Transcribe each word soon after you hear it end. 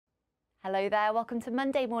Hello there, welcome to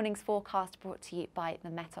Monday morning's forecast brought to you by the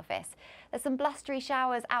Met Office. There's some blustery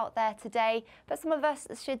showers out there today, but some of us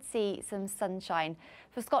should see some sunshine.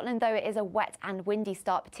 For Scotland though, it is a wet and windy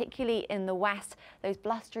start, particularly in the west. Those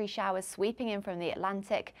blustery showers sweeping in from the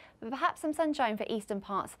Atlantic, but perhaps some sunshine for eastern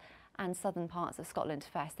parts and southern parts of Scotland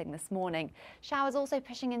first thing this morning. Showers also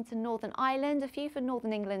pushing into Northern Ireland, a few for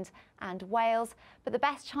Northern England and Wales, but the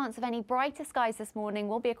best chance of any brighter skies this morning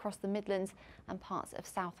will be across the Midlands and parts of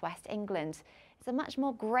southwest England. It's a much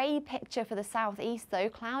more grey picture for the southeast though,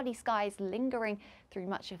 cloudy skies lingering through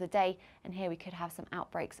much of the day, and here we could have some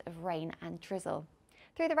outbreaks of rain and drizzle.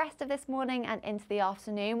 Through the rest of this morning and into the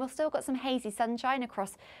afternoon, we've still got some hazy sunshine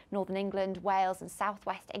across Northern England, Wales and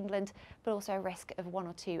southwest England, but also a risk of one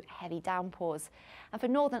or two heavy downpours. And for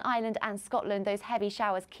Northern Ireland and Scotland, those heavy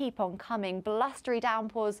showers keep on coming, blustery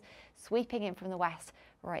downpours sweeping in from the west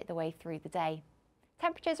right the way through the day.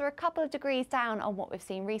 Temperatures are a couple of degrees down on what we've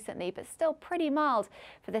seen recently, but still pretty mild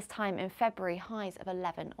for this time in February, highs of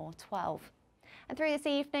 11 or 12. And through this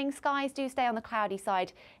evening, skies do stay on the cloudy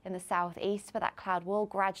side in the southeast, but that cloud will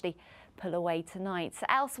gradually pull away tonight.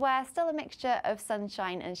 Elsewhere, still a mixture of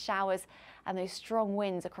sunshine and showers, and those strong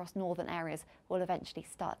winds across northern areas will eventually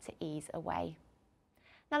start to ease away.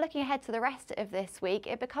 Now looking ahead to the rest of this week,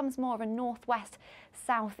 it becomes more of a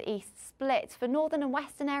northwest-southeast split. For northern and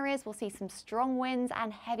western areas, we'll see some strong winds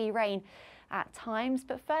and heavy rain at times,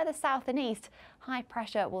 but further south and east, high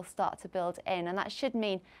pressure will start to build in, and that should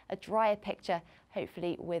mean a drier picture,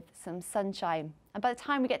 hopefully with some sunshine. And by the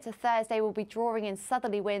time we get to Thursday, we'll be drawing in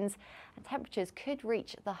southerly winds and temperatures could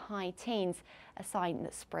reach the high teens, a sign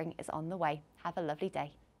that spring is on the way. Have a lovely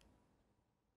day.